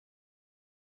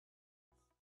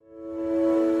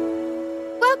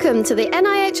Welcome to the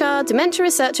NIHR Dementia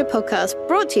Researcher podcast,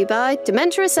 brought to you by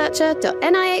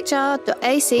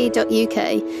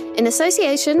dementiaresearcher.nihr.ac.uk in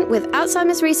association with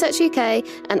Alzheimer's Research UK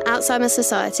and Alzheimer's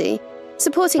Society,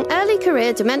 supporting early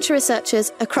career dementia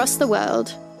researchers across the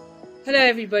world. Hello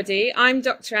everybody, I'm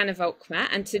Dr. Anna Volkmer,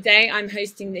 and today I'm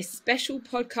hosting this special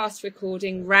podcast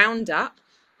recording roundup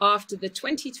after the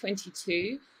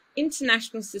 2022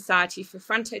 International Society for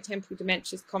Frontotemporal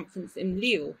Dementias conference in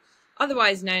Lille,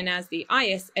 otherwise known as the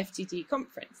ISFTD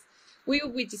conference. We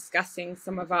will be discussing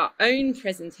some of our own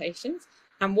presentations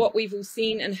and what we've all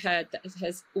seen and heard that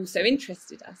has also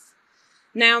interested us.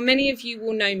 Now, many of you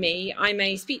will know me. I'm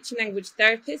a speech and language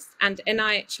therapist and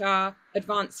NIHR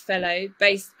Advanced Fellow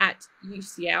based at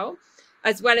UCL,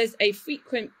 as well as a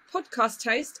frequent podcast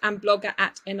host and blogger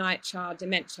at NIHR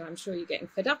Dementia. I'm sure you're getting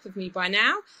fed up of me by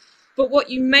now. But what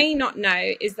you may not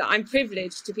know is that I'm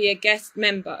privileged to be a guest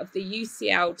member of the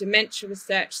UCL Dementia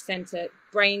Research Centre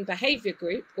Brain Behaviour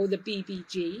Group, or the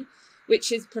BBG,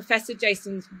 which is Professor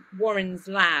Jason Warren's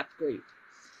lab group.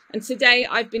 And today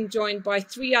I've been joined by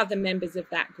three other members of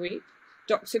that group,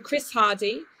 Dr. Chris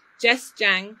Hardy, Jess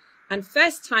Jiang, and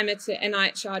first-timer to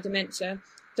NIHR Dementia,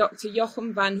 Dr.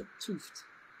 Jochum van Hooft,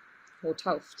 or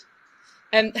Hooft.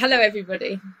 Hello,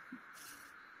 everybody.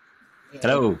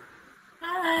 Hello.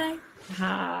 Hi.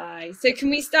 Hi. So can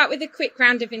we start with a quick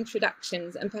round of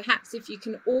introductions, and perhaps if you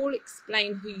can all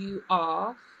explain who you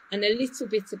are and a little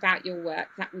bit about your work,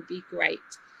 that would be great.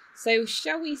 So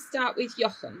shall we start with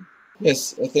Jochum?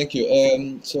 Yes, thank you.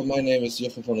 So my name is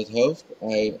Jochum van het Hooft.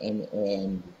 I am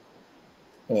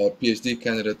a PhD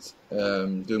candidate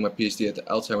doing my PhD at the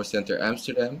Alzheimer's Center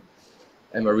Amsterdam,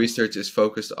 and my research is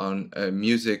focused on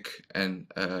music and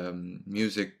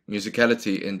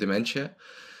musicality in dementia.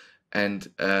 And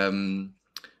I'm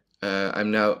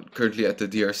now currently at the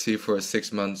DRC for a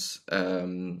 6 months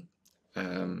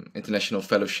international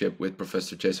fellowship with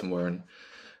Professor Jason Warren.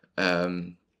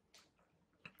 Very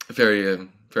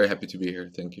happy to be here.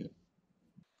 Thank you.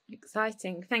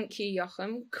 Exciting. Thank you,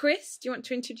 Jochum. Chris, do you want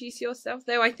to introduce yourself,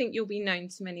 though? I think you'll be known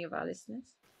to many of our listeners.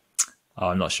 Oh,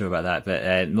 I'm not sure about that,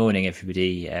 but morning,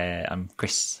 everybody. I'm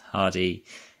Chris Hardy.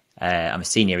 I'm a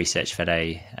senior research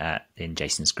fellow in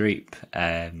Jason's group.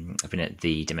 I've been at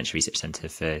the Dementia Research Centre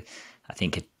for, I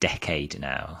think, a decade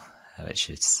now, which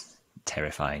is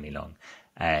terrifyingly long.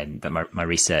 But my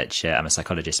research, I'm a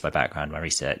psychologist by background. My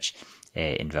research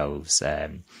involves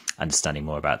understanding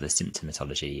more about the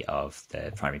symptomatology of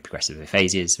the primary progressive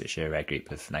aphasias, which are a rare group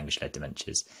of language-led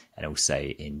dementias, and also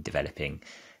in developing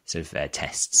sort of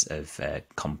tests of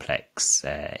complex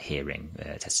hearing,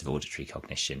 tests of auditory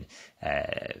cognition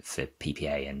for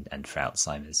PPA and for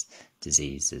Alzheimer's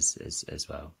disease as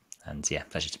well. And yeah,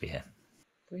 pleasure to be here.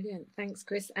 Brilliant. Thanks,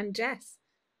 Chris. And Jess?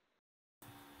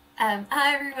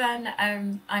 Hi,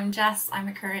 everyone. I'm Jess. I'm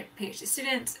a current PhD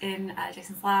student in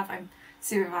Jason's lab. I'm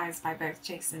supervised by both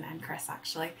Jason and Chris,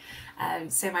 actually.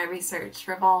 So my research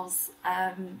revolves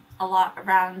a lot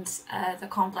around the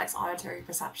complex auditory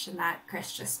perception that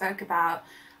Chris just spoke about.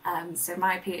 So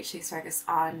my PhD is focused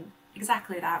on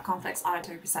exactly that, complex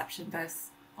auditory perception,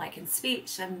 both like in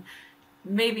speech and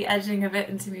maybe edging a bit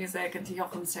into music, into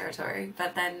Jochum's territory.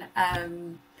 But then,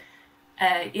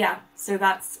 so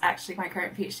that's actually my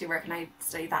current PhD work, and I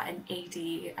study that in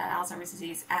AD, Alzheimer's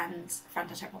disease, and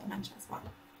frontotemporal dementia as well.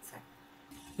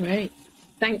 Great.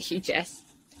 Thank you, Jess.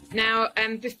 Now,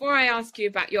 before I ask you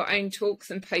about your own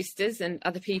talks and posters and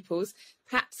other people's,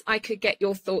 perhaps I could get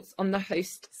your thoughts on the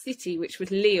host city, which was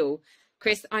Lille.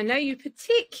 Chris, I know you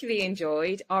particularly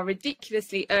enjoyed our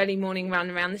ridiculously early morning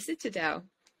run around the Citadel.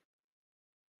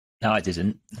 No, I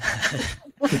didn't.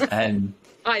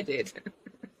 I did.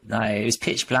 No, it was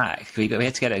pitch black. We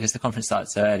had to get it because the conference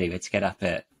starts so early. We had to get up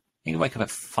at, I think we wake up at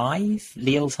 5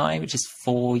 Lille time, which is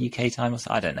 4 UK time.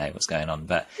 I don't know what's going on,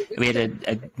 but we had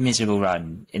a miserable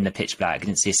run in the pitch black.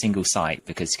 Didn't see a single sight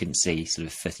because you couldn't see sort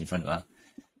of foot in front of us.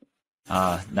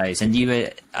 No. And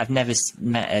I've never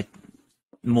met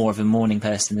more of a morning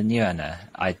person than you, Anna.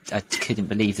 I couldn't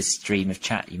believe the stream of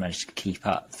chat you managed to keep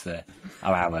up for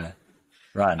our hour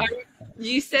run.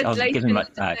 You said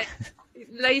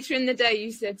later in the day,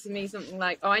 you said to me something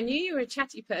like, "Oh, I knew you were a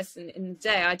chatty person in the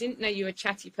day. I didn't know you were a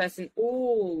chatty person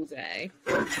all day."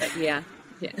 But yeah.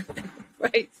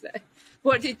 Right. So,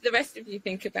 what did the rest of you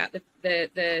think about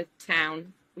the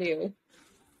town, Lille?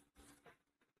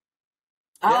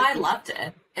 Oh, I loved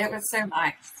it. It was so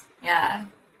nice. Yeah.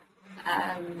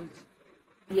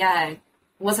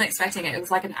 Wasn't expecting it. It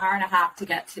was like an hour and a half to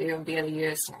get to and be at the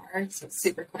US Tower, so it's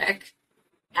super quick.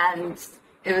 And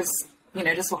it was,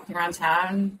 just walking around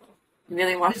town,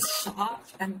 really wanted to shop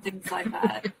and things like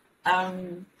that.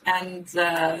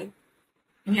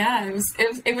 Yeah,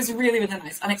 it was really, really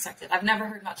nice, unexpected. I've never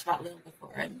heard much about Lille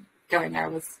before, and going there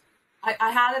was.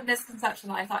 I had a misconception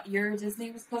that I thought Euro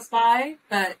Disney was close by,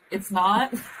 but it's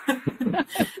not. So,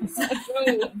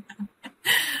 it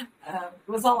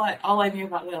was all I knew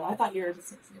about Lille. I thought Euro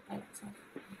Disney was nearby. So.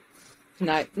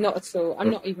 No, not at all. I'm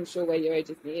not even sure where Euro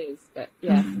Disney is, but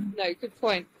yeah, no, good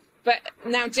point. But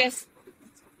now, Jess,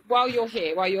 while you're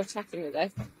here, while you're chatting with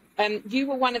us, you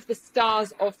were one of the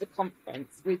stars of the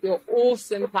conference with your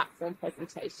awesome platform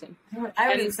presentation. I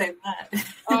wouldn't say that.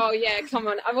 Oh yeah, come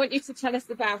on. I want you to tell us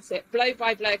about it, blow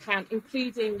by blow account,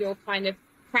 including your kind of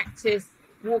practice,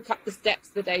 walk up the steps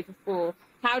the day before.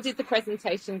 How did the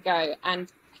presentation go,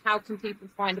 and how can people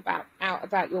find out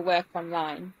about your work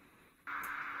online?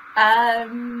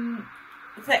 Well,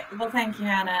 thank you,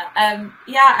 Hannah.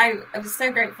 Yeah, I was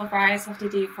so grateful for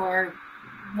ISFTD for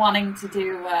wanting to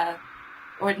do,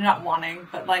 or not wanting,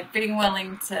 but like being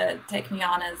willing to take me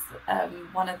on as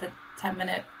one of the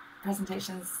 10-minute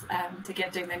presentations to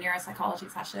give during the neuropsychology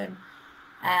session.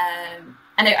 And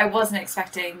I wasn't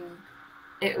expecting,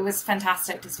 it was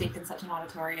fantastic to speak in such an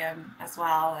auditorium as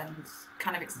well and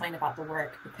kind of explain about the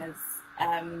work, because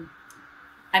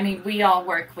I mean, we all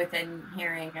work within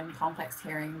hearing and complex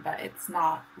hearing, but it's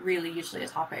not really usually a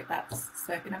topic that's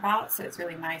spoken about. So it's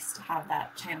really nice to have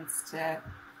that chance to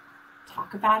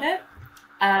talk about it.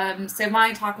 So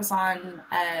my talk was on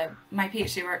my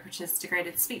PhD work, which is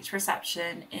degraded speech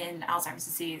perception in Alzheimer's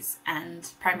disease and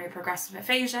primary progressive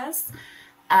aphasias.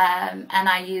 And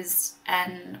I used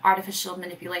an artificial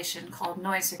manipulation called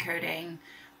noise recoding,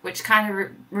 which kind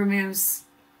of removes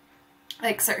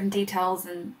like certain details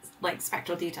and like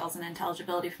spectral details and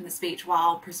intelligibility from the speech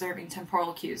while preserving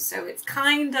temporal cues. So it's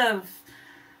kind of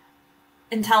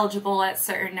intelligible at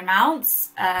certain amounts.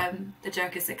 The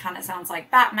joke is it kind of sounds like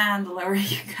Batman the lower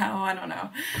you go. I don't know,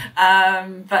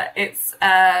 but it's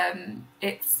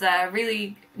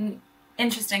really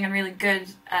interesting and really good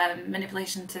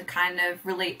manipulation to kind of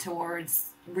relate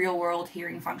towards real world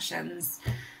hearing functions,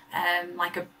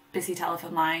 like a busy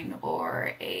telephone line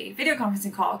or a video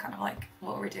conferencing call, kind of like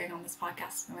what we're doing on this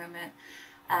podcast at the moment.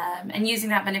 And using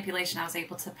that manipulation, I was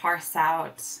able to parse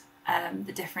out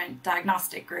the different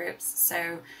diagnostic groups.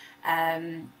 So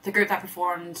the group that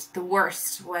performed the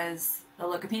worst was the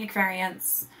logopenic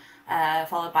variants,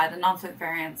 followed by the non-fluent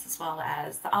variants, as well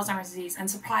as the Alzheimer's disease, and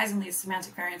surprisingly the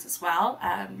semantic variants as well,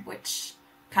 which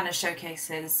kind of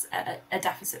showcases a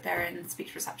deficit there in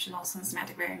speech perception also in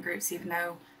semantic variant groups, even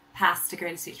though past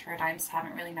degraded speech paradigms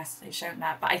haven't really necessarily shown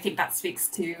that. But I think that speaks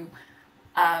to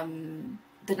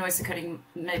the noise encoding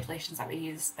manipulations that we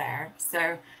used there.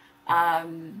 So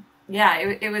yeah,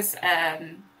 it was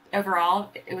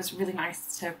overall, it was really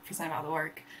nice to present about the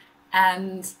work.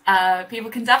 And people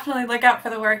can definitely look out for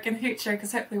the work in the future,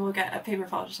 because hopefully we'll get a paper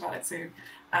published about it soon.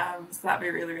 So that'd be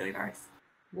really, really nice.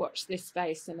 Watch this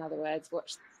space, in other words,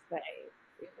 watch this space.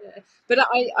 Yeah. But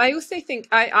I also think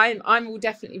I will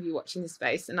definitely be watching the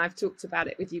space, and I've talked about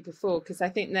it with you before, because I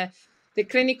think the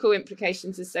clinical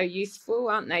implications are so useful,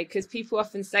 aren't they? Because people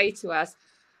often say to us,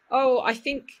 oh, I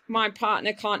think my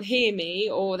partner can't hear me,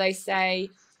 or they say,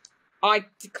 I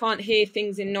can't hear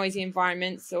things in noisy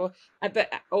environments, or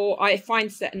I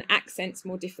find certain accents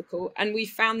more difficult. And we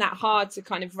found that hard to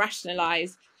kind of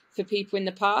rationalize for people in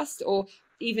the past, or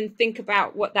even think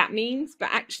about what that means. But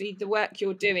actually the work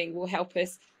you're doing will help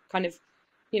us kind of,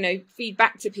 feed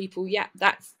back to people, yeah,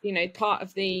 that's, part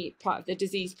of the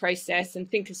disease process,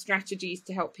 and think of strategies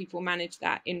to help people manage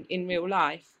that in real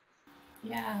life.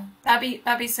 Yeah, that'd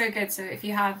be so good. So if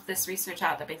you have this research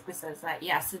out that basically says that,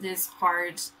 yes, it is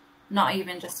hard, not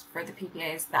even just for the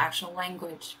PPAs, the actual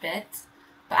language bit,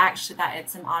 but actually that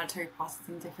it's an auditory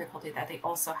processing difficulty that they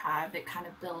also have. It kind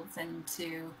of builds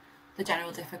into the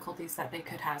general difficulties that they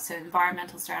could have. So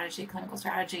environmental strategy, clinical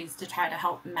strategies to try to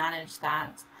help manage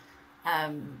that,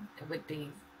 it would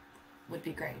be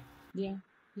great. Yeah,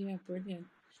 brilliant.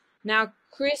 Now,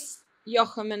 Chris,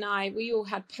 Jochum and I, we all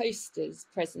had posters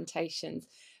presentations.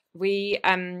 We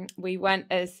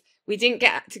didn't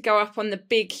get to go up on the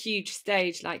big, huge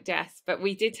stage like Jess, but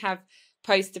we did have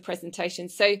poster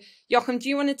presentations. So, Jochum, do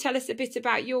you want to tell us a bit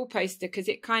about your poster? Because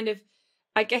it kind of,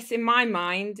 I guess in my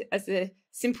mind, as a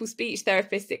simple speech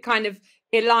therapist, it kind of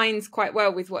aligns quite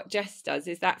well with what Jess does.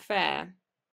 Is that fair?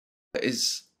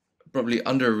 Is probably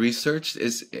under-researched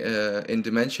in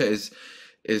dementia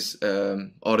is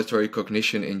auditory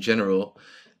cognition in general,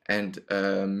 and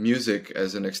music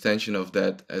as an extension of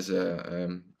that, as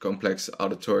a complex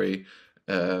auditory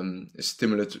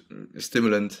stimulant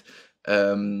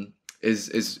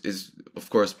is of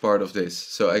course part of this.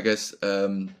 So I guess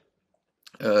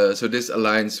So this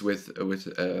aligns with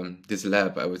this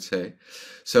lab, I would say.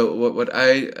 So what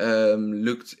I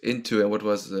looked into, and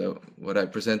what I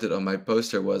presented on my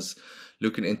poster, was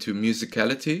looking into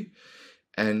musicality.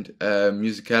 And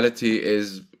musicality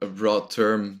is a broad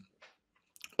term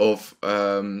of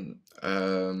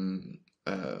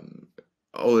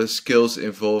all the skills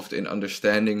involved in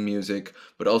understanding music,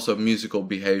 but also musical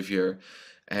behavior.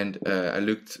 And I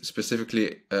looked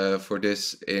specifically for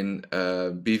this in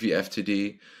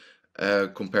BVFTD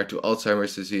compared to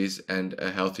Alzheimer's disease and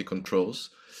healthy controls.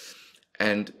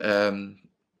 And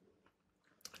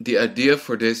the idea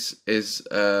for this is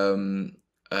that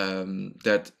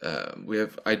we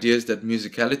have ideas that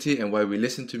musicality and why we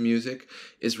listen to music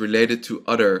is related to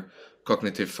other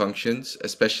cognitive functions,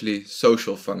 especially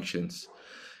social functions.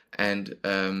 And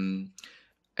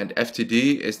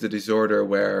FTD is the disorder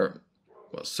where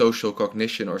social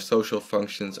cognition or social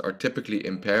functions are typically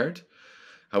impaired.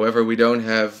 However, we don't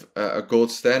have a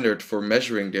gold standard for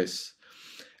measuring this.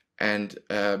 And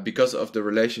because of the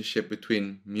relationship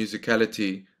between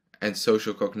musicality and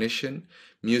social cognition,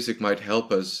 music might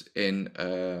help us in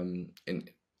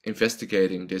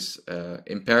investigating these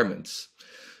impairments.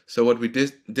 So what we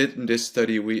did in this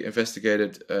study, we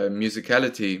investigated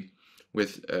musicality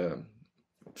with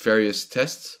various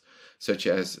tests, such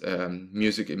as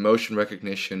music emotion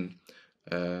recognition,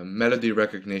 melody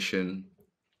recognition,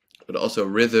 but also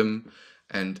rhythm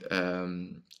and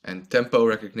tempo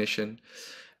recognition.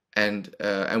 And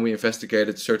we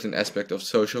investigated certain aspects of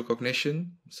social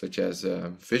cognition, such as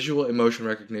visual emotion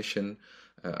recognition,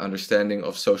 understanding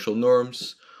of social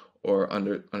norms, or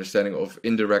understanding of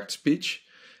indirect speech.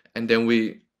 And then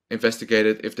we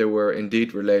investigated if they were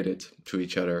indeed related to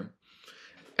each other.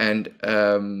 And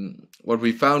what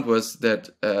we found was that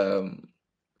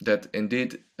that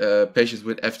indeed patients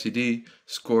with FTD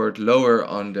scored lower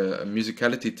on the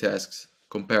musicality tests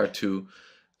compared to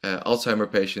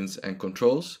Alzheimer patients and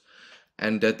controls,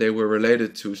 and that they were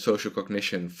related to social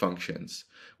cognition functions,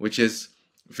 which is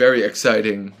very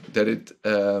exciting. That it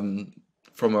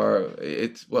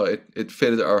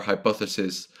fitted our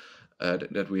hypothesis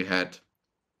that we had,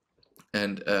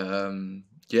 and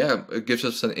it gives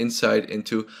us an insight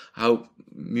into how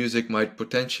music might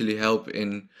potentially help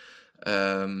in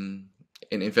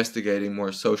investigating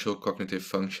more social cognitive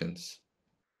functions.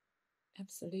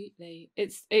 Absolutely.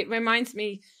 It reminds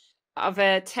me of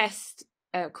a test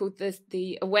called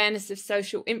the Awareness of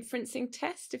Social Inferencing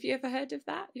test. Have you ever heard of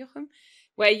that, Jochum?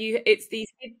 Where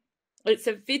it's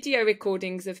a video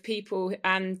recordings of people,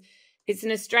 and it's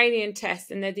an Australian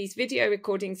test, and there are these video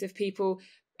recordings of people,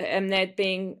 and they're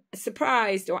being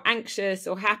surprised or anxious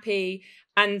or happy,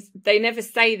 and they never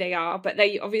say they are, but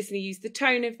they obviously use the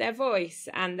tone of their voice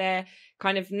and their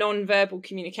kind of non-verbal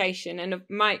communication. And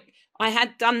I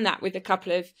have done that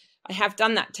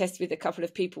test with a couple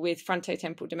of people with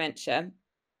frontotemporal dementia,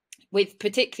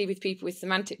 particularly with people with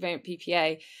semantic variant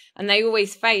PPA, and they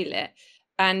always fail it.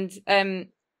 And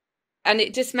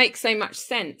it just makes so much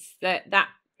sense that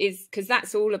is because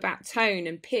that's all about tone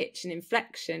and pitch and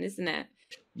inflection, isn't it?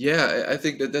 Yeah, I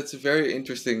think that's a very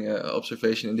interesting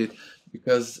observation indeed,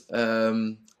 because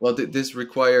this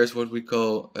requires what we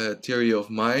call theory of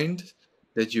mind,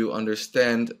 that you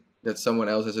understand that someone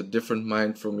else has a different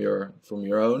mind from your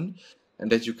own, and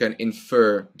that you can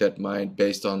infer that mind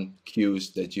based on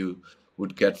cues that you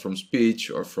would get from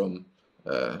speech or from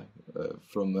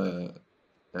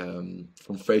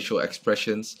facial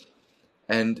expressions,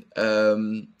 and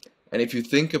if you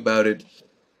think about it,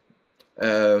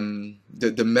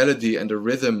 the melody and the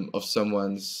rhythm of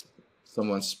someone's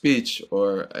speech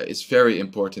is very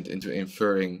important into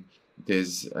inferring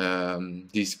these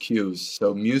cues.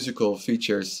 So musical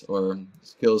features or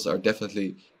skills are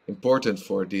definitely important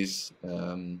for these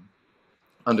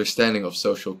understanding of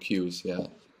social cues. Yeah.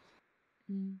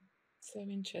 So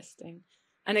interesting,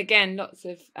 and again, lots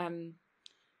of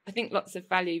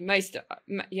value.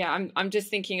 I'm just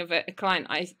thinking of a client,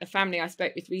 a family I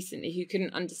spoke with recently who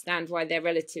couldn't understand why their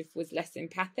relative was less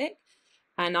empathic,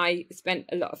 and I spent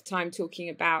a lot of time talking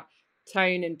about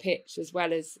tone and pitch as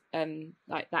well as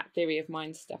like that theory of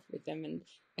mind stuff with them, and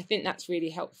I think that's really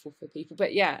helpful for people.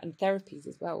 But and therapies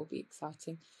as well will be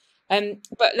exciting.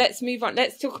 But let's move on.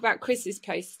 Let's talk about Chris's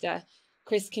poster.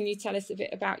 Chris, can you tell us a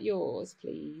bit about yours,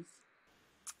 please?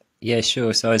 Yeah,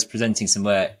 sure. So I was presenting some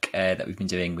work that we've been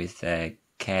doing with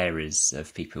carers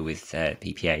of people with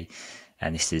PPA,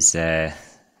 and this is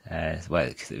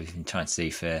work that we've been trying to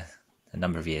do for a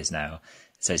number of years now.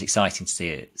 So it's exciting to see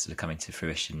it sort of coming to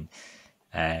fruition.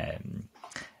 And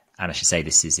I should say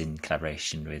this is in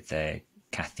collaboration with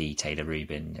Kathy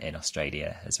Taylor-Rubin in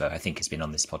Australia as well. I think has been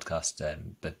on this podcast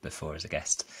before as a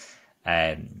guest.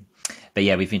 But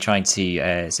yeah, we've been trying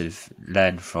to sort of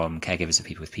learn from caregivers of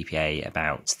people with PPA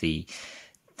about the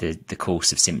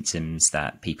course of symptoms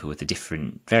that people with the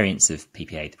different variants of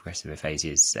PPA, the progressive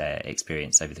aphasias,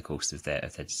 experience over the course of their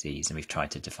disease. And we've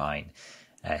tried to define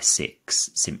 6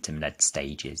 symptom-led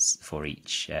stages for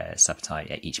each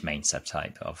subtype, each main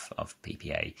subtype of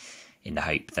PPA, in the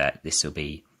hope that this will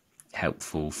be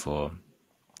helpful for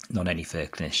not only for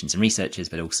clinicians and researchers,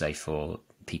 but also for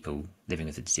people living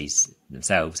with the disease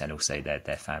themselves, and also their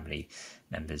family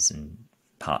members and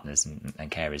partners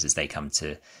and carers as they come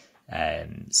to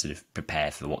sort of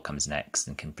prepare for what comes next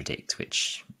and can predict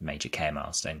which major care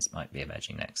milestones might be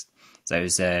emerging next. So it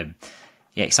was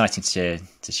exciting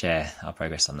to share our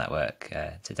progress on that work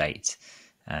to date.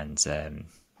 And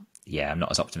I'm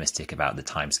not as optimistic about the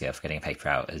timescale for getting a paper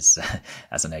out as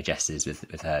I know Jess is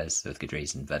with hers, with good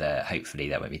reason. But hopefully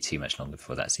that won't be too much longer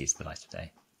before that sees the light of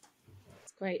day.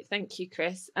 That's great. Thank you,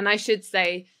 Chris. And I should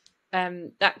say,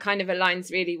 that kind of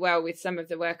aligns really well with some of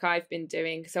the work I've been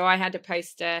doing. So I had a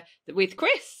poster with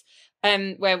Chris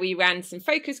where we ran some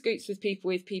focus groups with people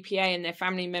with PPA and their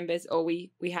family members, or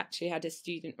we actually had a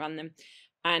student run them,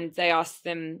 and they asked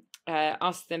them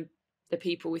the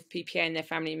people with PPA and their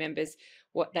family members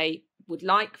what they would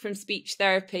like from speech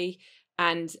therapy,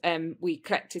 and we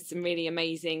collected some really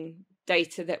amazing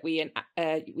data that we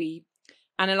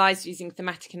analysed using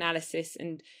thematic analysis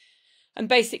and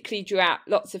basically drew out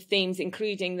lots of themes,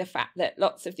 including the fact that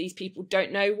lots of these people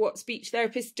don't know what speech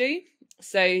therapists do.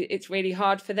 So it's really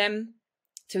hard for them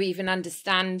to even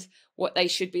understand what they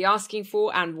should be asking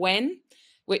for and when,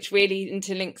 which really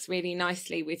interlinks really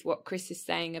nicely with what Chris is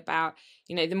saying about,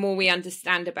 the more we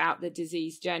understand about the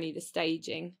disease journey, the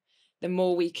staging, the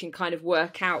more we can kind of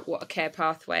work out what a care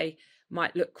pathway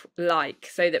might look like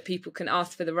so that people can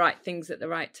ask for the right things at the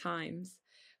right times.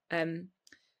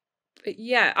 But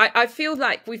yeah, I feel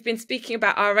like we've been speaking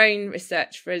about our own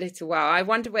research for a little while. I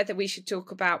wonder whether we should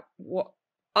talk about what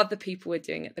other people were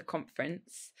doing at the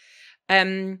conference.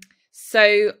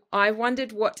 So I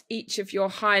wondered what each of your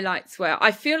highlights were.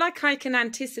 I feel like I can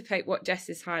anticipate what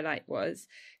Jess's highlight was,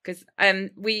 because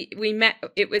we met.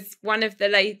 It was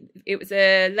it was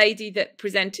a lady that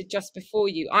presented just before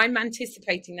you. I'm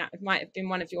anticipating that it might have been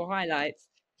one of your highlights,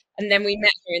 and then we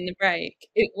met her in the break.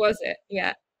 It was it,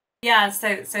 yeah. Yeah,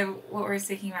 so what we're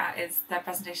speaking about is the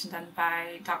presentation done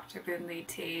by Dr. Boonley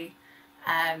T,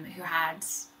 who had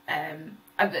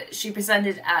she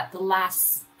presented at the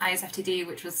last ISFTD,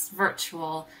 which was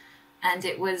virtual, and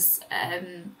it was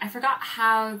I forgot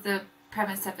how the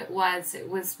premise of it was. It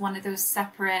was one of those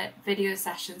separate video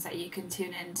sessions that you can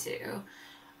tune into,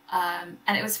 and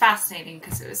it was fascinating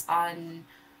because it was on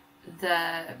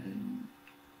the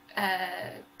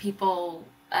people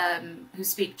who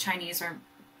speak Chinese or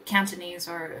Cantonese,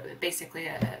 or basically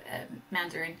a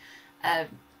Mandarin,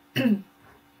 and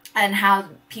how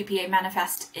PPA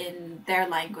manifest in their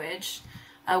language,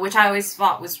 which I always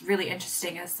thought was really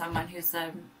interesting as someone who's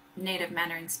a native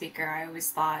Mandarin speaker. I always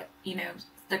thought,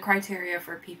 the criteria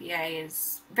for PPA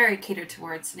is very catered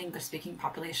towards an English-speaking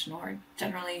population, or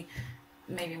generally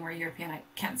maybe more European. I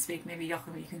can't speak. Maybe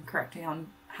Jochum, you can correct me on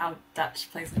how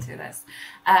Dutch plays into this.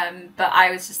 But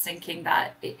I was just thinking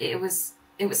that it was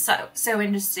so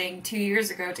interesting 2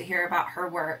 years ago to hear about her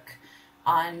work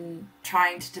on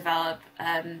trying to develop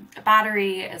a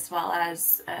battery as well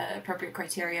as appropriate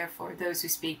criteria for those who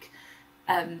speak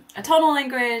a tonal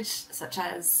language such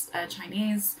as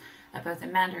Chinese, both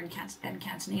in Mandarin and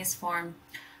Cantonese form.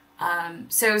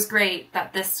 So it was great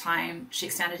that this time she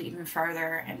extended even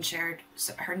further and shared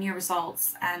her new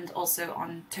results, and also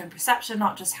on tone perception,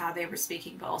 not just how they were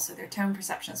speaking, but also their tone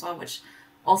perception as well, which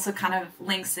also kind of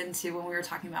links into when we were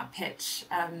talking about pitch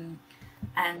and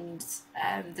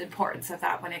the importance of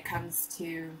that when it comes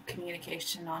to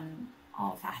communication on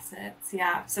all facets.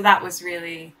 Yeah, so that was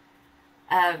really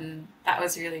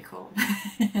cool.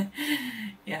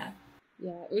 Yeah.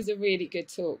 Yeah, it was a really good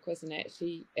talk, wasn't it?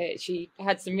 She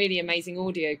had some really amazing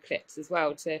audio clips as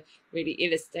well to really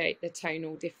illustrate the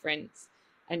tonal difference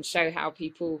and show how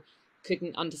people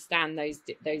couldn't understand those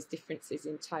differences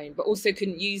in tone, but also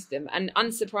couldn't use them. And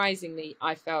unsurprisingly,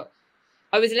 I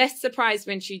was less surprised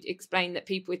when she explained that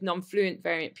people with non-fluent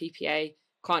variant PPA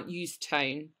can't use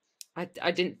tone.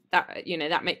 I didn't,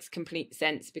 that makes complete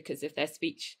sense because of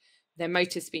their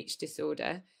motor speech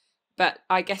disorder. But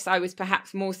I guess I was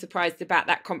perhaps more surprised about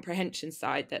that comprehension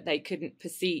side, that they couldn't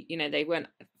perceive, they weren't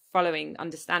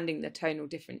understanding the tonal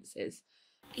differences.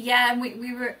 Yeah, and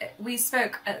we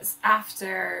spoke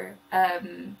after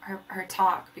her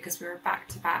talk, because we were back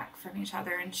to back from each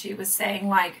other, and she was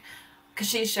saying, because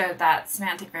she showed that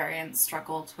semantic variants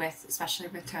struggled with, especially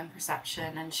with tone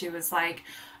perception, and she was like,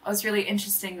 it was really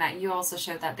interesting that you also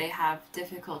showed that they have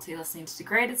difficulty listening to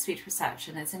degraded speech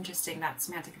perception. It's interesting that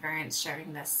semantic variance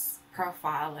showing this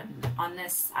profile and on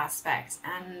this aspect.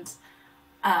 And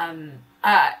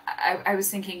I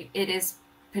was thinking it is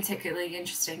particularly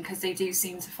interesting because they do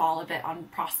seem to fall a bit on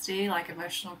prosody, like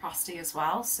emotional prosody as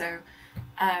well. So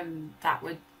that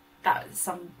is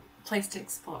some place to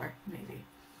explore, maybe.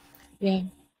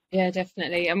 Yeah,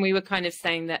 definitely. And we were kind of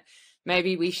saying that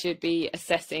maybe we should be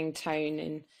assessing tone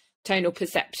and tonal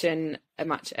perception a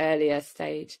much earlier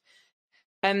stage.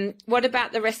 What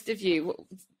about the rest of you?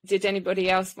 Did anybody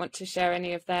else want to share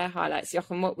any of their highlights?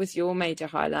 Jochum, what was your major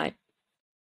highlight?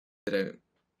 That I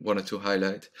wanted to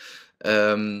highlight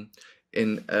from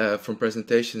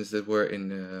presentations that were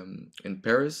in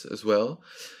Paris as well,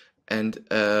 and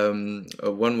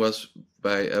one was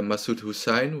by Masoud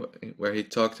Hussain, where he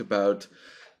talked about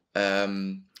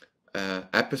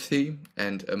apathy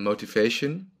and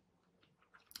motivation,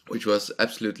 which was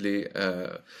absolutely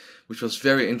which was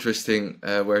very interesting,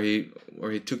 where he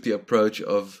took the approach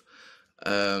of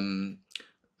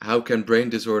how can brain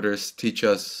disorders teach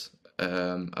us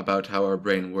about how our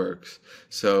brain works.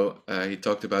 So he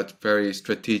talked about very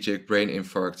strategic brain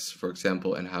infarcts, for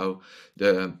example, and how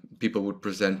the people would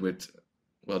present with,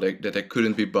 well, that they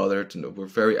couldn't be bothered and were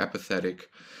very apathetic.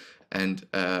 And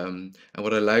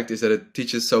what I liked is that it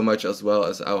teaches so much as well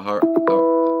as how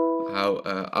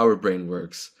our brain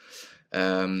works.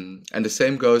 And the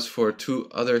same goes for two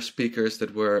other speakers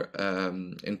that were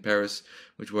in Paris,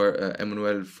 which were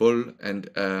Emmanuel Vol and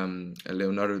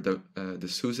Leonardo de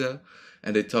Souza,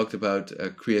 and they talked about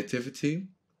creativity,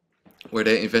 where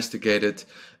they investigated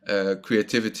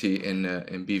creativity in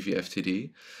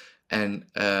BVFTD, and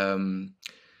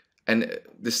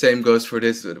the same goes for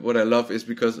this. What I love is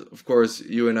because, of course,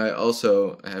 you and I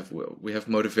also have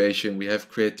motivation, we have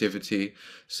creativity.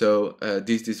 So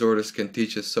these disorders can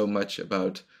teach us so much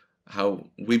about how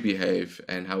we behave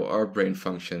and how our brain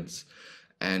functions.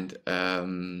 And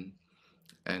so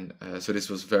this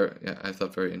was I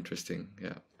thought very interesting.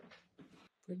 Yeah.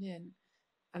 Brilliant.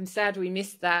 I'm sad we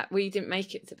missed that. We didn't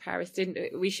make it to Paris, didn't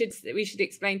we? We should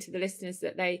explain to the listeners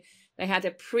that they had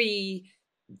a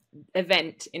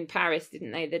pre-event in Paris,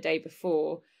 didn't they, the day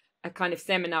before, a kind of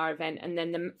seminar event, and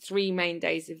then the 3 main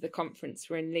days of the conference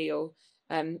were in Lille.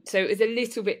 So it was a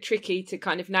little bit tricky to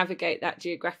kind of navigate that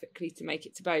geographically to make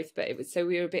it to both, but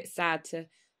we were a bit sad to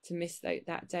miss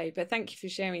that day. But thank you for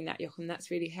sharing that, Jochum.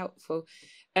 That's really helpful.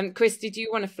 Chris, did you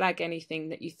want to flag anything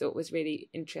that you thought was really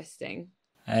interesting?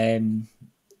 I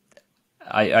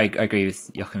agree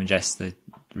with Jochum and Jess. The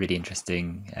really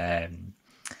interesting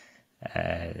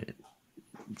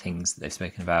things that they've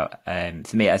spoken about.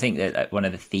 For me, I think that one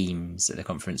of the themes at the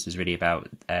conference was really about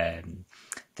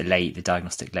the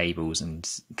diagnostic labels and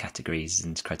categories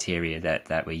and criteria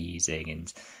that we're using,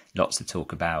 and lots of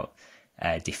talk about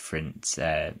different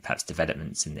perhaps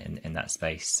developments in that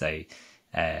space. So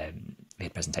we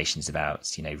had presentations about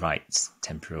right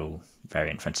temporal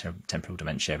variant frontotemporal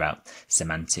dementia, about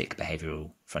semantic behavioural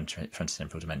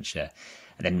frontotemporal dementia,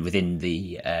 and then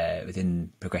within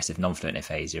progressive non-fluent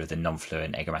aphasia, or the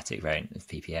non-fluent agrammatic variant of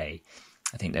PPA,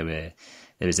 I think there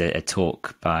was a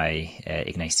talk by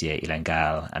Ignacio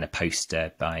Ilangal and a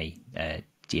poster by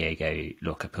Diego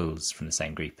Lorca-Pouls from the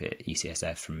same group at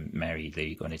UCSF, from Mary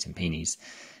Lou Gornitampini's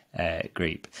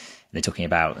group. And they're talking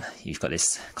about, you've got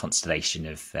this constellation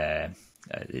of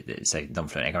so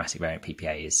non-fluent agrammatic variant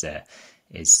PPA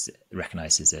is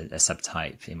recognised as a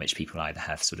subtype in which people either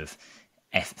have sort of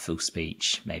full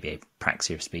speech, maybe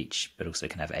apraxia of speech, but also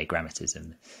can have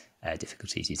agrammatism,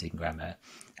 difficulties using grammar.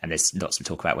 And there's lots of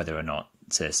talk about whether or not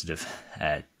to sort of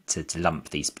to lump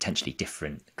these potentially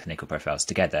different clinical profiles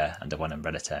together under one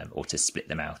umbrella term, or to split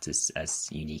them out as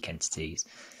unique entities.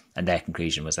 And their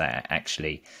conclusion was that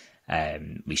actually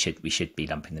we should be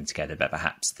lumping them together, but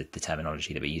perhaps the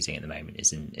terminology that we're using at the moment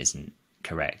isn't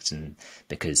correct, and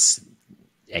because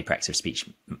apraxia of speech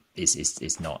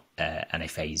is not an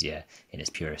aphasia in its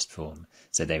purest form.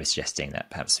 So they were suggesting that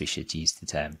perhaps we should use the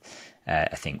term,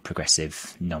 I think,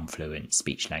 progressive non-fluent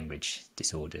speech language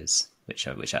disorders, which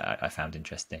I found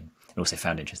interesting, and also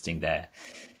found interesting their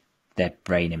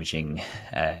brain imaging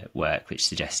work, which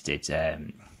suggested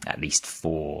at least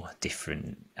 4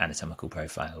 different anatomical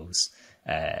profiles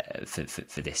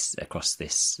for this across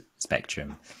this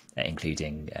spectrum,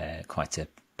 including quite a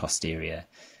posterior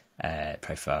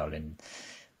profile in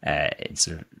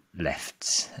sort of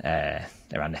left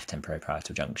around left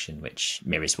temporoparietal junction, which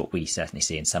mirrors what we certainly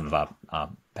see in some of our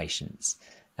patients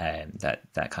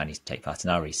that kind of take part in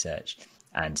our research.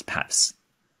 And perhaps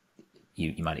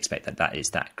you might expect that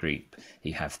is that group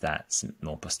who have that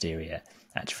more posterior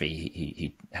atrophy, who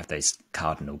have those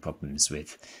cardinal problems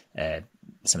with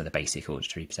some of the basic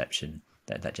auditory perception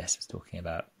that Jess was talking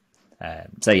about.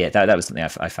 So yeah, that was something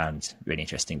I found really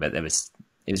interesting. But it was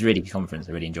really a good conference.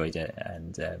 I really enjoyed it,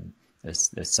 and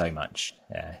there's so much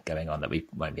going on that we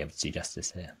won't be able to do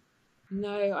justice here.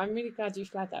 No, I'm really glad you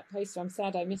flagged that poster. I'm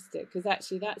sad I missed it, because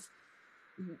actually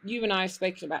you and I have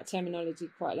spoken about terminology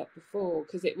quite a lot before,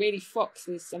 because it really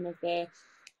foxes some of the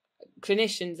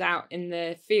clinicians out in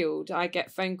the field. I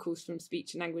get phone calls from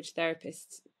speech and language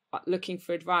therapists looking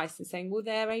for advice and saying, well,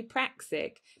 they're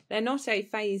apraxic, they're not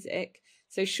aphasic,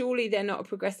 so surely they're not a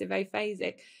progressive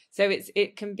aphasic. So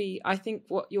it can be, I think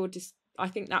I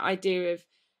think that idea of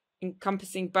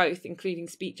encompassing both, including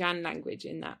speech and language,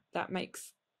 in that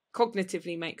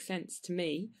cognitively makes sense to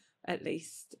me, at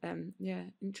least. Yeah,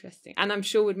 interesting, and I'm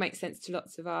sure would make sense to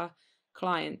lots of our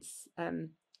clients,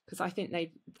 because I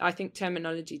think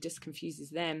terminology just confuses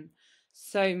them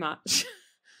so much.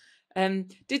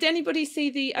 Did anybody see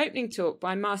the opening talk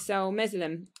by Marcel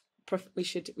Meselem? We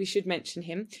should mention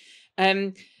him.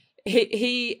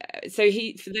 He for those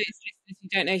listeners who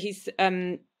don't know, he's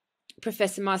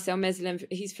Professor Marcel Meselem.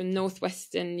 He's from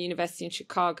Northwestern University in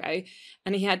Chicago,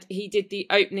 and he did the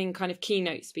opening kind of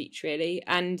keynote speech, really,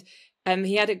 and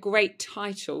he had a great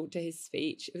title to his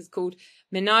speech. It was called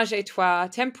Ménage à Trois,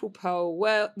 Temporal Pole,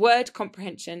 Word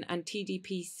Comprehension and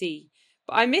TDPC.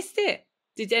 But I missed it.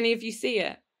 Did any of you see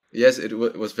it? Yes, it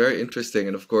was very interesting,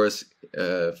 and of course,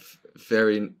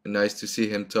 very nice to see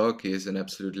him talk. He is an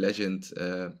absolute legend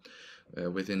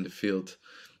within the field,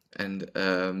 and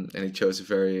he chose a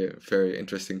very, very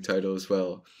interesting title as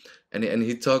well. And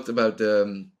he talked about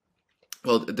the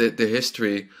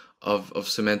history of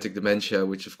semantic dementia,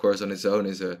 which of course on its own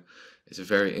is a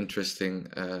very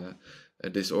interesting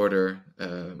disorder,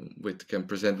 which can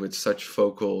present with such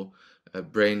focal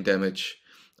brain damage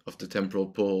of the temporal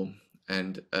pole,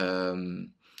 and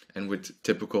with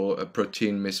typical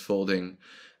protein misfolding,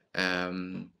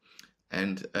 and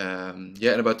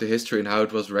about the history and how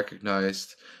it was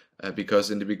recognized, because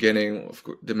in the beginning, of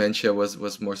course, dementia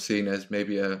was more seen as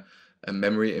maybe a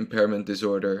memory impairment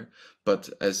disorder, but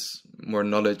as more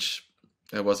knowledge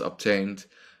was obtained,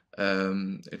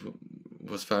 it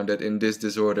was found that in this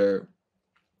disorder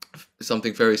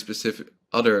something very specific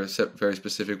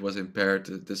was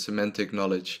impaired, the semantic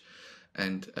knowledge,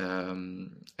 and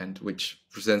which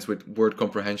presents with word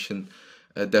comprehension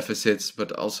deficits,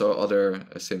 but also other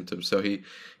symptoms. So he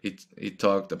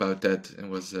talked about that, and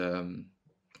was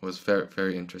very,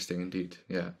 very interesting indeed.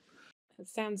 Yeah.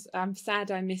 I'm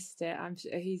sad I missed it. I'm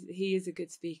sure he is a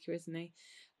good speaker, isn't he?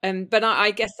 But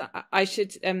I guess I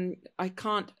should I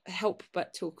can't help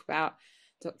but talk about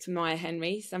Dr. Maya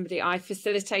Henry, somebody I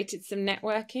facilitated some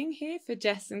networking here for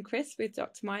Jess and Chris with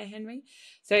Dr. Maya Henry.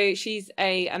 So she's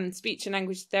a speech and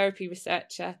language therapy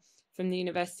researcher from the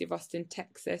University of Austin,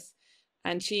 Texas,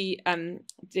 and she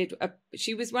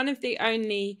was one of the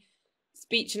only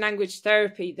speech and language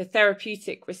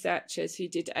therapeutic researchers who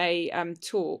did a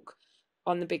talk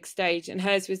on the big stage, and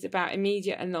hers was about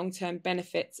immediate and long-term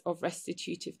benefits of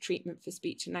restitutive treatment for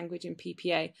speech and language in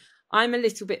PPA. I'm a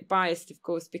little bit biased, of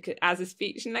course, because as a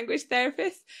speech and language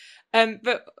therapist,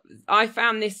 but I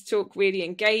found this talk really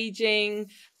engaging.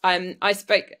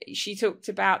 She talked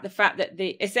about the fact that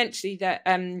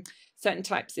certain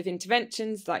types of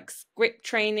interventions like script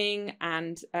training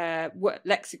and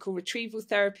lexical retrieval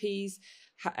therapies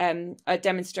are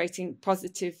demonstrating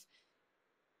positive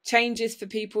changes for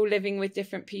people living with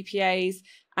different PPAs.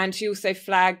 And she also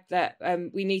flagged that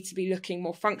we need to be looking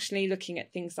more functionally, looking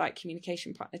at things like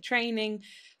communication partner training.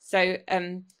 So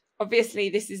obviously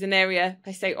this is an area,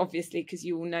 I say obviously because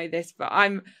you all know this, but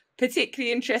I'm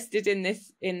particularly interested in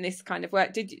this kind of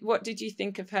work. What did you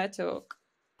think of her talk?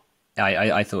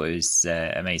 I thought it was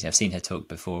amazing. I've seen her talk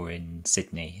before in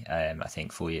Sydney, I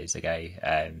think 4 years ago.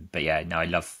 But yeah, no, I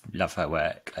love her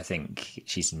work. I think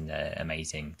she's an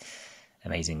amazing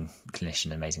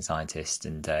clinician, amazing scientist,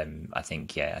 and I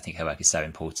think her work is so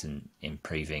important in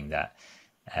proving that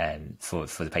for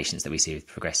the patients that we see with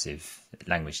progressive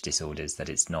language disorders, that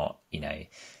it's not,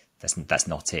 that's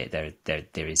not it.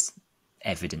 There is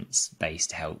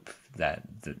evidence-based help that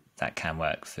can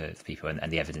work for people,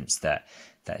 and the evidence that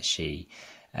she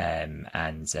and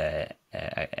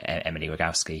Emily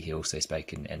Rogowski, who also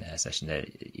spoke in her session, that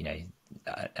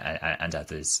and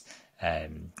others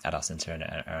at our centre and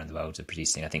around the world are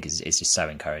producing, I think is just so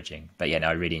encouraging. But yeah, no,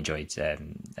 I really enjoyed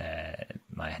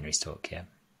Maya Henry's talk. Yeah,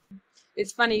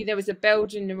 it's funny, there was a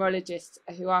Belgian neurologist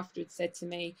who afterwards said to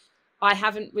me, I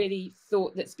haven't really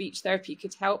thought that speech therapy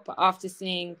could help, but after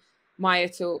seeing Maya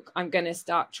talk, I'm going to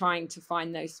start trying to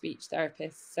find those speech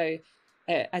therapists. So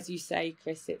as you say,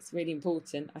 Chris, it's really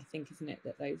important, I think, isn't it,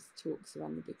 that those talks are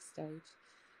on the big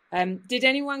stage. Did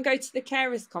anyone go to the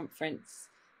carers conference?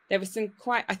 There was some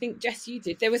quite, I think, Jess, you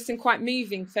did. There was some quite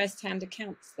moving first-hand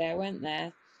accounts there, weren't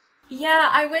there? Yeah,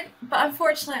 I went, but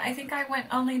unfortunately, I think I went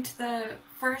only to the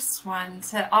first one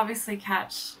to obviously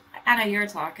catch Anna, your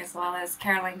talk, as well as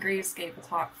Caroline Greaves gave a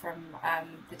talk from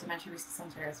the Dementia Research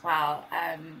Centre as well,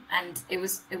 and it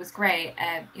was great.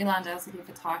 Yolanda also gave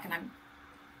a talk, and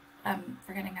I'm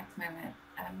forgetting at the moment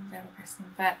the other person,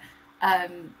 but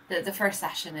the first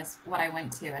session is what I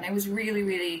went to, and it was really,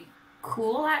 really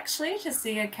cool actually to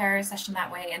see a carer session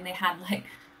that way, and they had like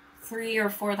 3 or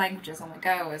 4 languages on the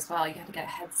go as well. You had to get a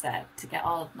headset to get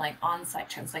all like on-site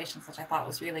translations, which I thought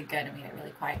was really good and made it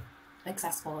really quite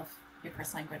accessible if your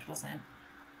first language wasn't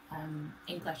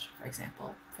English, for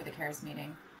example, for the carers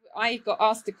meeting. I got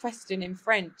asked a question in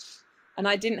French and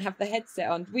I didn't have the headset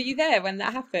on. Were you there when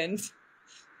that happened?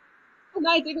 And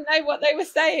I didn't know what they were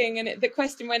saying, and the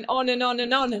question went on and on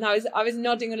and on, and I was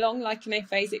nodding along like an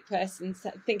aphasic person,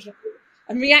 thinking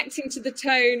and reacting to the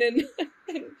tone,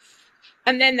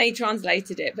 and then they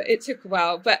translated it, but it took a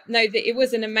while. But no, it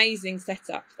was an amazing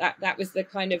setup. That was the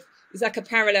kind of, it was like a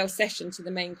parallel session to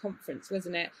the main conference,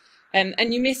 wasn't it?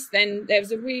 And you missed then, there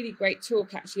was a really great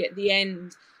talk actually at the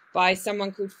end by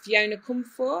someone called Fiona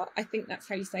Comfort. I think that's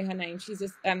how you say her name. She's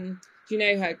do you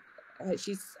know her?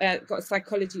 She's got a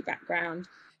psychology background,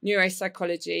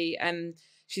 neuropsychology.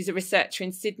 She's a researcher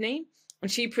in Sydney,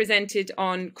 and she presented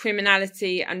on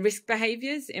criminality and risk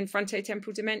behaviours in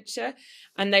frontotemporal dementia.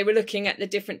 And they were looking at the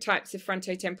different types of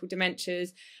frontotemporal dementias.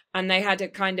 And they had a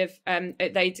kind of,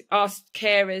 they'd asked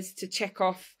carers to check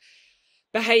off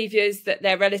behaviours that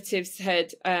their relatives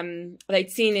had,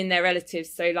 they'd seen in their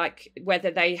relatives. So like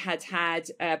whether they had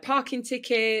parking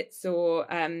tickets, or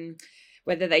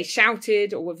whether they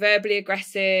shouted or were verbally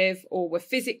aggressive or were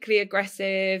physically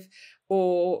aggressive,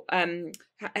 or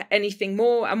anything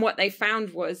more. And what they found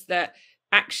was that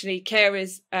actually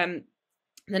carers, the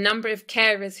number of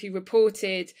carers who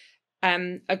reported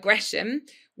aggression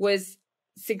was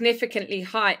significantly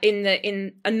high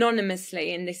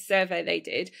anonymously in this survey they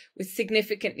did, was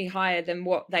significantly higher than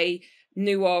what they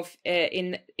knew of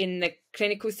in the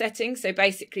clinical setting. So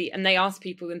basically, and they asked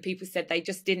people, and people said they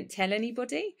just didn't tell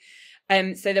anybody.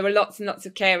 So there were lots and lots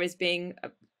of carers being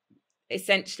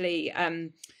essentially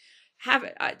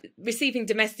receiving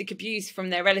domestic abuse from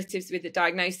their relatives with a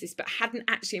diagnosis, but hadn't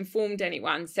actually informed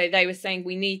anyone. So they were saying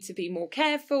we need to be more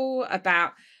careful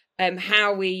about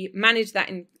how we manage that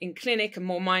in clinic, and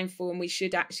more mindful, and we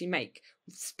should actually make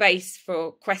space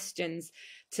for questions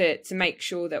to make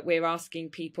sure that we're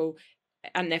asking people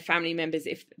and their family members,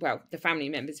 the family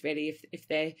members really, if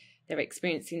they're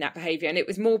experiencing that behaviour. And it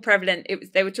was more prevalent.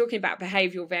 They were talking about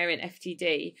behavioural variant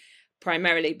FTD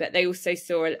primarily, but they also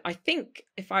saw, I think,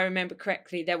 if I remember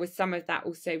correctly, there was some of that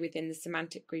also within the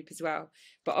semantic group as well.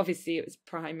 But obviously it was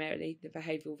primarily the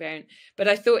behavioural variant. But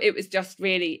I thought it was just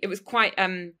really, it was quite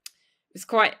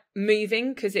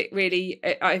moving, because it really,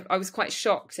 I was quite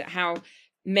shocked at how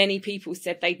many people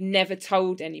said they'd never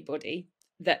told anybody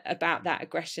about that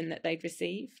aggression that they'd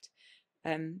received.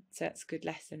 So that's a good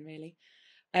lesson, really.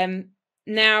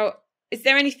 Now, is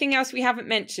there anything else we haven't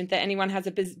mentioned that anyone has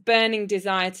a burning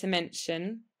desire to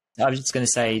mention? I was just going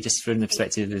to say, just from the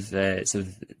perspective of sort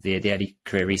of the early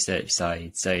career research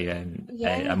side. So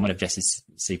I'm one of Jess's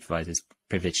supervisors,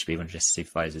 privileged to be one of Jess's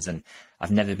supervisors, and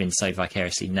I've never been so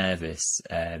vicariously nervous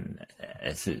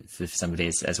for somebody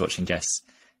as watching Jess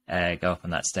go up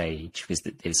on that stage, because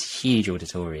it was a huge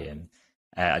auditorium.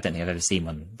 I don't think I've ever seen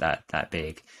one that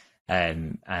big.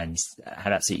 And I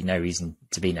had absolutely no reason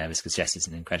to be nervous, because Jess is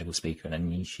an incredible speaker, and I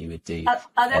knew she would do.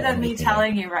 Other than me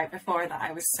telling you right before that,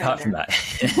 I was so apart from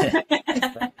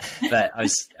that. But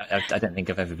I don't think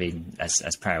I've ever been as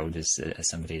proud as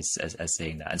somebody as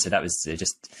seeing that. And so that was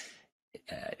just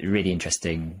really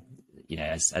interesting,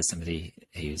 as somebody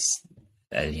who's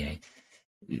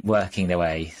working their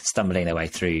way, stumbling their way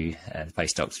through the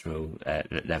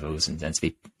postdoctoral levels, and to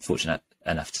be fortunate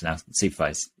enough to now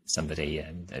supervise somebody.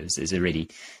 And it was a really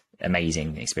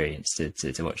amazing experience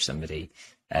to watch somebody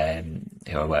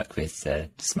who I work with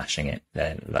smashing it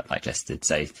like Jess did.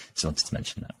 So just wanted to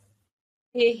mention that.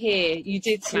 Here, you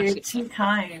did smash it. Too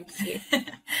kind.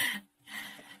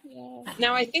 Yeah.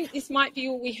 Now, I think this might be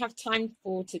all we have time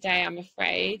for today, I'm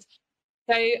afraid.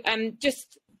 So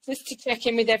just to check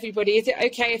in with everybody, is it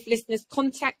okay if listeners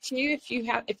contact you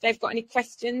if they've got any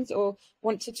questions or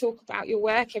want to talk about your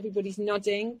work? Everybody's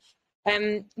nodding.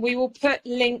 We will put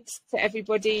links to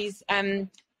everybody's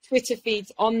Twitter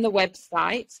feeds on the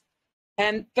website.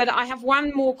 But I have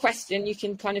one more question. You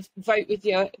can kind of vote with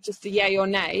just a yay or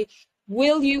nay.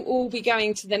 Will you all be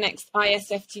going to the next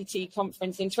ISFTD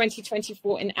conference in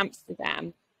 2024 in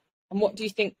Amsterdam? And what do you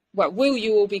think? Well, will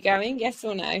you all be going? Yes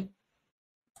or no?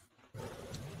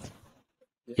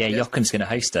 Yeah, Jochum's going to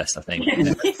host us, I think.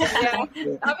 Yeah,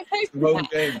 I was hosting Home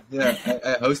game. Yeah,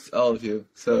 I host all of you,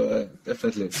 so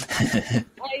definitely.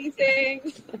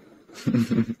 Amazing.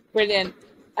 Brilliant.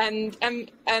 And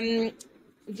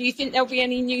do you think there'll be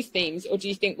any new themes, or do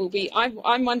you think we'll be?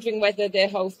 I'm wondering whether the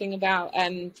whole thing about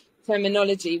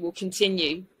terminology will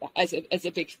continue as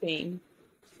a big theme.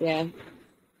 Yeah.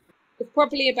 It's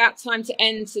probably about time to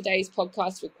end today's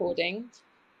podcast recording.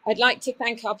 I'd like to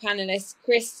thank our panelists,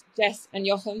 Chris, Jess and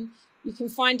Jochum. You can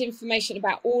find information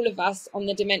about all of us on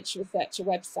the Dementia Researcher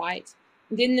website.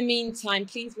 And in the meantime,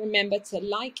 please remember to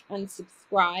like and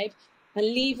subscribe and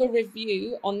leave a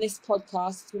review on this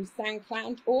podcast through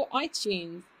SoundCloud or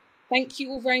iTunes. Thank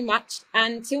you all very much.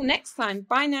 And until next time,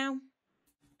 bye now.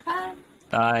 Bye.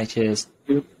 Bye, cheers.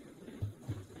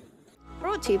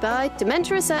 Brought to you by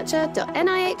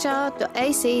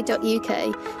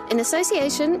dementiaresearcher.nihr.ac.uk in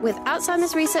association with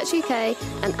Alzheimer's Research UK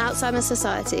and Alzheimer's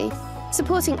Society,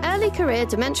 supporting early career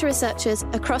dementia researchers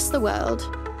across the world.